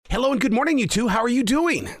Hello and good morning, you two. How are you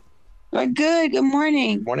doing? We're good. Good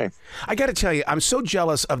morning. Morning. I got to tell you, I'm so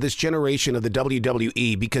jealous of this generation of the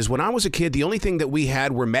WWE because when I was a kid, the only thing that we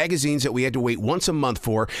had were magazines that we had to wait once a month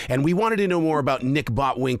for, and we wanted to know more about Nick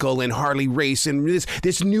Botwinkle and Harley Race and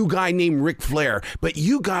this new guy named Ric Flair. But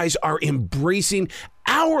you guys are embracing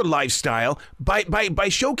our lifestyle by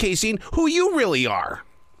showcasing who you really are.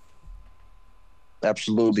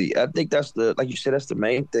 Absolutely. I think that's like you said, that's the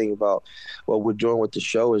main thing about what we're doing with the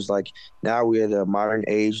show is like now we're at a modern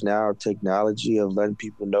age now of technology of letting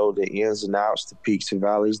people know the ins and outs, the peaks and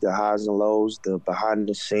valleys, the highs and lows, the behind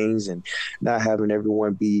the scenes, and not having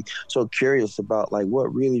everyone be so curious about like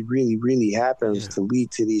what really, really, really happens to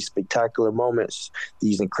lead to these spectacular moments,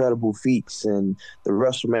 these incredible feats and the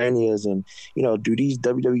WrestleManias. And, do these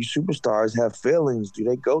WWE superstars have feelings? Do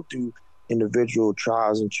they go through individual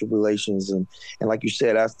trials and tribulations, and like you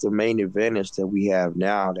said, that's the main advantage that we have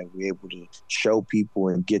now, that we're able to show people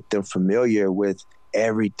and get them familiar with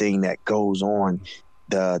everything that goes on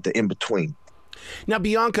the in between. Now,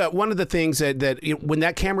 Bianca, one of the things that when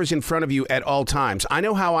that camera's in front of you at all times, I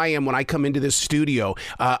know how I am when I come into this studio.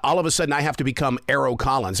 All of a sudden, I have to become Arrow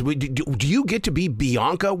Collins. Do you get to be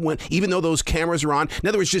Bianca even though those cameras are on? In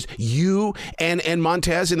other words, just you and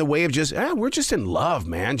Montez in the way of just, we're just in love,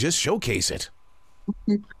 man. Just showcase it.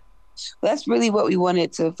 That's really what we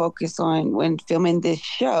wanted to focus on when filming this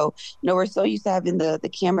show. We're so used to having the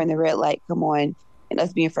camera and the red light come on and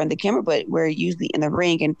us being in front of the camera, but we're usually in the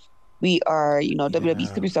ring and we are, WWE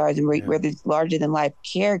superstars, and we're this larger-than-life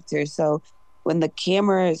characters. So when the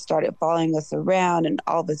camera started following us around and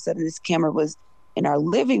all of a sudden this camera was in our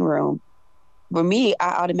living room, for me,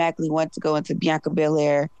 I automatically went to go into Bianca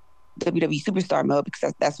Belair WWE superstar mode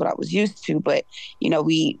because that's what I was used to. But,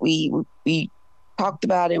 we talked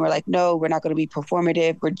about it and we're like, no, we're not going to be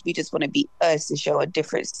performative. We just want to be us and show a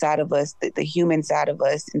different side of us, the human side of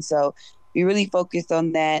us. And so we really focused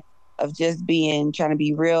on that, of just trying to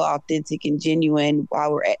be real, authentic, and genuine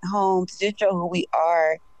while we're at home to just show who we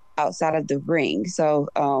are outside of the ring. So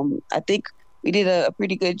I think we did a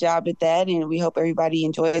pretty good job at that, and we hope everybody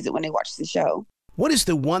enjoys it when they watch the show. What is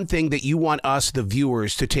the one thing that you want us, the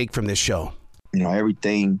viewers, to take from this show?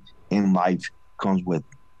 Everything in life comes with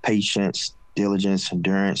patience, diligence,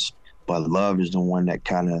 endurance, but love is the one that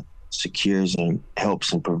kind of secures and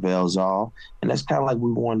helps and prevails all. And that's kind of like we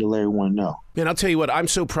wanted to let everyone know. And I'll tell you what, I'm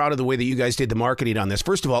so proud of the way that you guys did the marketing on this.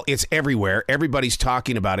 First of all, it's everywhere. Everybody's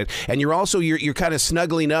talking about it. And you're also, you're kind of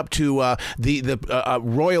snuggling up to the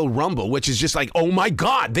Royal Rumble, which is just like, oh my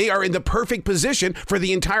God, they are in the perfect position for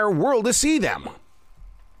the entire world to see them.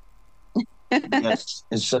 Yes,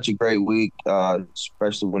 it's such a great week,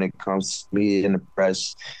 especially when it comes to media and the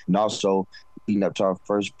press, and also leading up to our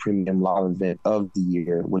first premium live event of the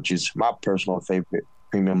year, which is my personal favorite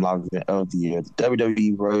premium live event of the year. The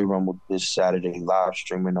WWE Royal Rumble this Saturday, live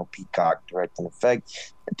streaming on Peacock, direct in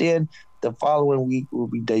effect. And then the following week, we'll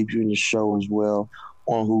be debuting the show as well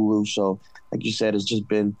on Hulu. So, like you said, it's just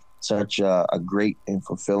been such a great and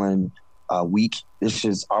fulfilling week.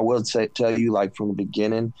 I will tell you, like from the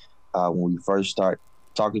beginning, when we first start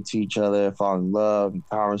talking to each other, falling in love, and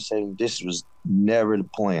conversating, this was never the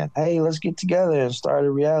plan. Hey, let's get together and start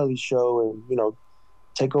a reality show and,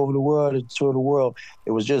 take over the world and tour the world.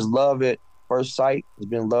 It was just love at first sight. It's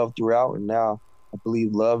been love throughout. And now I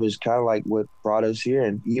believe love is kind of like what brought us here.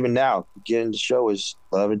 And even now, getting the show is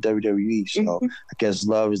love at WWE. So I guess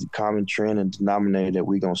love is the common trend and denominator that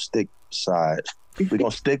we're going to stick beside. We're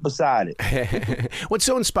going to stick beside it. What's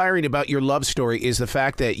so inspiring about your love story is the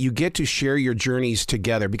fact that you get to share your journeys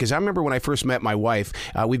together. Because I remember when I first met my wife,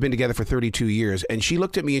 we've been together for 32 years, and she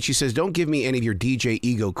looked at me and she says, don't give me any of your DJ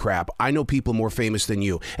ego crap. I know people more famous than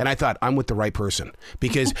you. And I thought, I'm with the right person.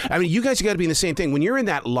 Because, you guys got to be in the same thing. When you're in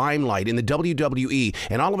that limelight in the WWE,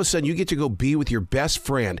 and all of a sudden you get to go be with your best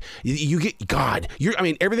friend, you get, God,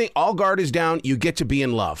 everything, all guard is down, you get to be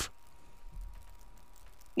in love.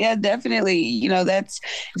 Yeah, definitely. It's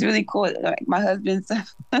really cool. Like my husband,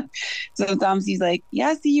 sometimes he's like, yeah,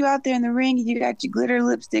 I see you out there in the ring and you got your glitter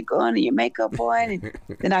lipstick on and your makeup on. And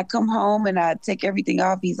then I come home and I take everything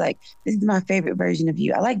off. He's like, this is my favorite version of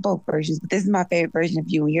you. I like both versions, but this is my favorite version of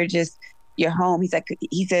you. And you're home. He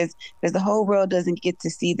says, because the whole world doesn't get to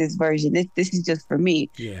see this version. This is just for me.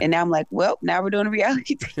 Yeah. And now I'm like, well, now we're doing a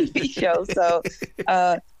reality TV show. So,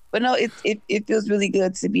 but no, it feels really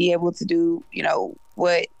good to be able to do,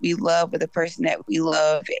 what we love with the person that we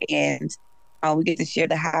love, and we get to share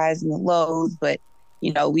the highs and the lows, but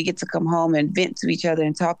we get to come home and vent to each other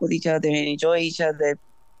and talk with each other and enjoy each other.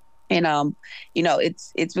 And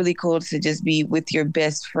it's really cool to just be with your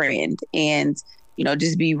best friend and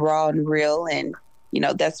just be raw and real and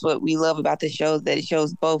that's what we love about the show, that it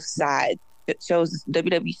shows both sides. It shows the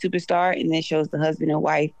WWE superstar, and then it shows the husband and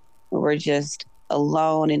wife where we're just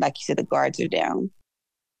alone, and like you said, the guards are down.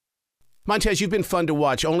 Montez, you've been fun to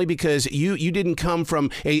watch only because you didn't come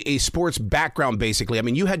from a sports background, basically. I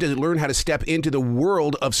mean, you had to learn how to step into the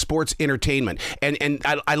world of sports entertainment. And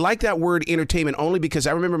I like that word entertainment only because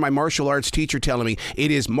I remember my martial arts teacher telling me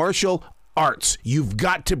it is martial arts. You've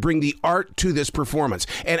got to bring the art to this performance.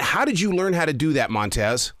 And how did you learn how to do that,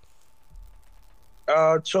 Montez?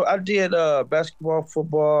 So I did basketball,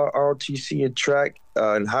 football, ROTC, and track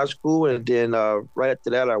in high school, and then right after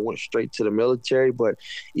that, I went straight to the military. But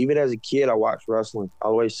even as a kid, I watched wrestling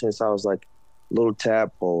all the way since I was like a little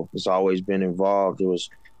tadpole. It's always been involved. It was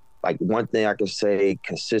like one thing I could say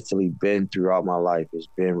consistently been throughout my life has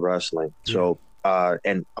been wrestling. Yeah. So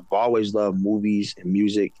and I've always loved movies and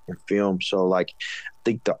music and film. So like I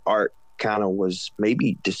think the art kind of was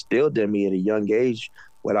maybe distilled in me at a young age,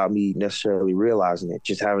 without me necessarily realizing it,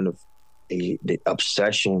 just having the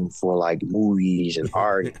obsession for like movies and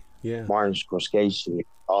art, yeah. Martin Scorsese,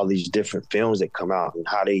 all these different films that come out and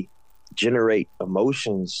how they generate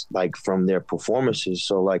emotions like from their performances.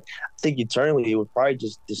 So like, I think eternally it was probably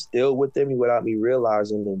just distilled within me without me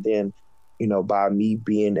realizing. And then, by me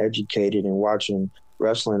being educated and watching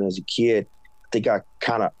wrestling as a kid, I think I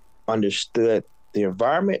kind of understood the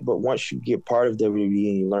environment. But once you get part of WWE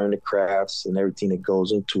and you learn the crafts and everything that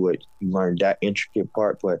goes into it, you learn that intricate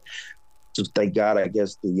part. But just thank God, I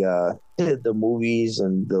guess the movies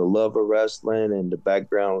and the love of wrestling and the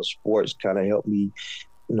background of sports kind of helped me,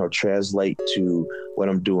 translate to what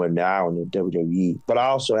I'm doing now in the WWE. But I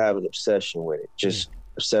also have an obsession with it, just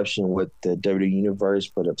obsession with the WWE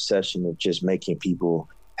universe, but obsession of just making people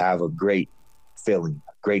have a great feeling,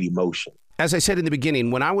 great emotion. As I said in the beginning,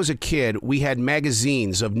 when I was a kid, we had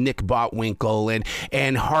magazines of Nick Botwinkle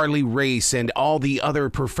and Harley Race and all the other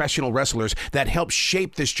professional wrestlers that helped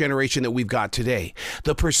shape this generation that we've got today.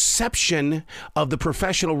 The perception of the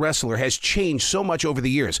professional wrestler has changed so much over the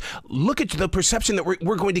years. Look at the perception that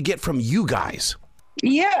we're going to get from you guys.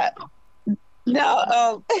 Yeah.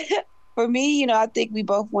 No, for me, I think we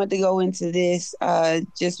both want to go into this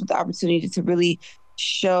just with the opportunity to really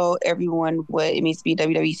show everyone what it means to be a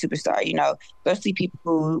WWE superstar, especially people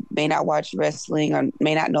who may not watch wrestling or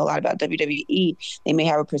may not know a lot about WWE. They may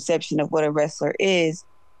have a perception of what a wrestler is,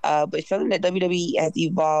 but show them that WWE has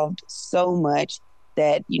evolved so much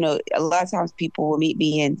that, a lot of times people will meet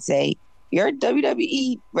me and say, "You're a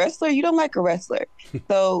WWE wrestler? You don't like a wrestler."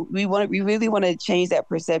 So we really want to change that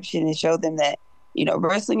perception and show them that,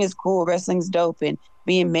 wrestling is cool, wrestling's dope, and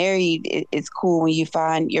being married is cool when you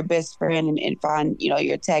find your best friend and find,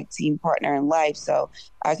 your tag team partner in life. So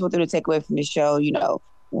I just want them to take away from the show,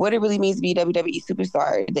 what it really means to be a WWE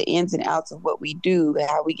superstar, the ins and outs of what we do,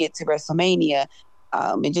 how we get to WrestleMania,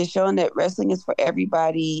 and just showing that wrestling is for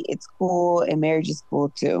everybody. It's cool, and marriage is cool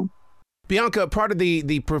too. Bianca, part of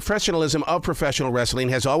the professionalism of professional wrestling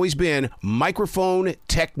has always been microphone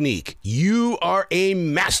technique. You are a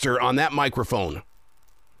master on that microphone.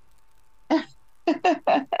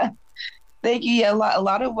 Thank you. Yeah, a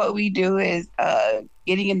lot of what we do is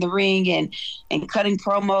getting in the ring and cutting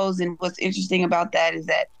promos. And what's interesting about that is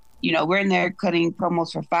that, we're in there cutting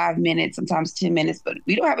promos for 5 minutes, sometimes 10 minutes, but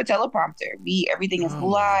we don't have a teleprompter. Everything is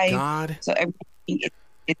live. God. So everything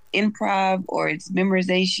it's improv or it's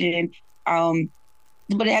memorization.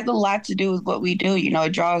 But it has a lot to do with what we do.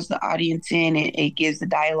 It draws the audience in. It gives the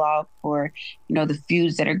dialogue for, the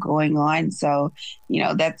feuds that are going on. So,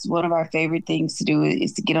 that's one of our favorite things to do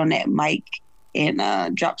is to get on that mic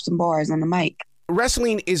and drop some bars on the mic.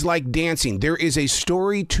 Wrestling is like dancing. There is a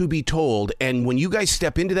story to be told. And when you guys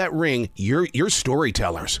step into that ring, you're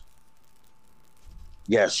storytellers.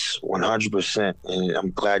 Yes, 100%. And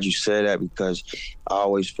I'm glad you said that because I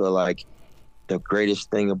always feel like the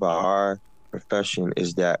greatest thing about our profession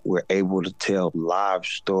is that we're able to tell live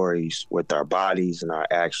stories with our bodies and our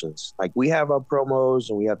actions. Like we have our promos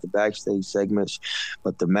and we have the backstage segments,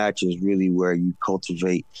 but the match is really where you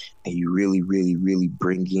cultivate and you really, really, really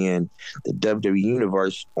bring in the WWE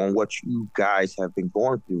universe on what you guys have been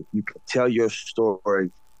going through. You can tell your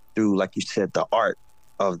story through, like you said, the art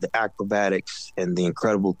of the acrobatics and the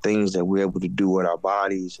incredible things that we're able to do with our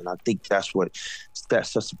bodies. And I think that's what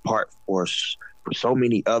sets us apart for so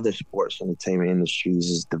many other sports entertainment industries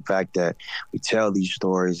is the fact that we tell these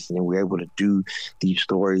stories and we're able to do these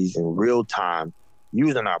stories in real time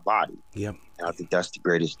using our body. Yep. And I think that's the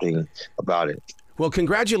greatest thing about it. Well,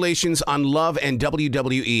 congratulations on Love and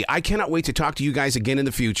WWE. I cannot wait to talk to you guys again in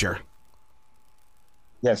the future.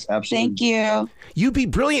 Yes, absolutely. Thank you. You be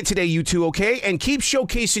brilliant today, you two, okay? And keep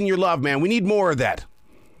showcasing your love, man. We need more of that.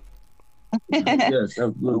 Yes,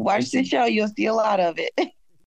 absolutely. Watch the show, you'll see a lot of it.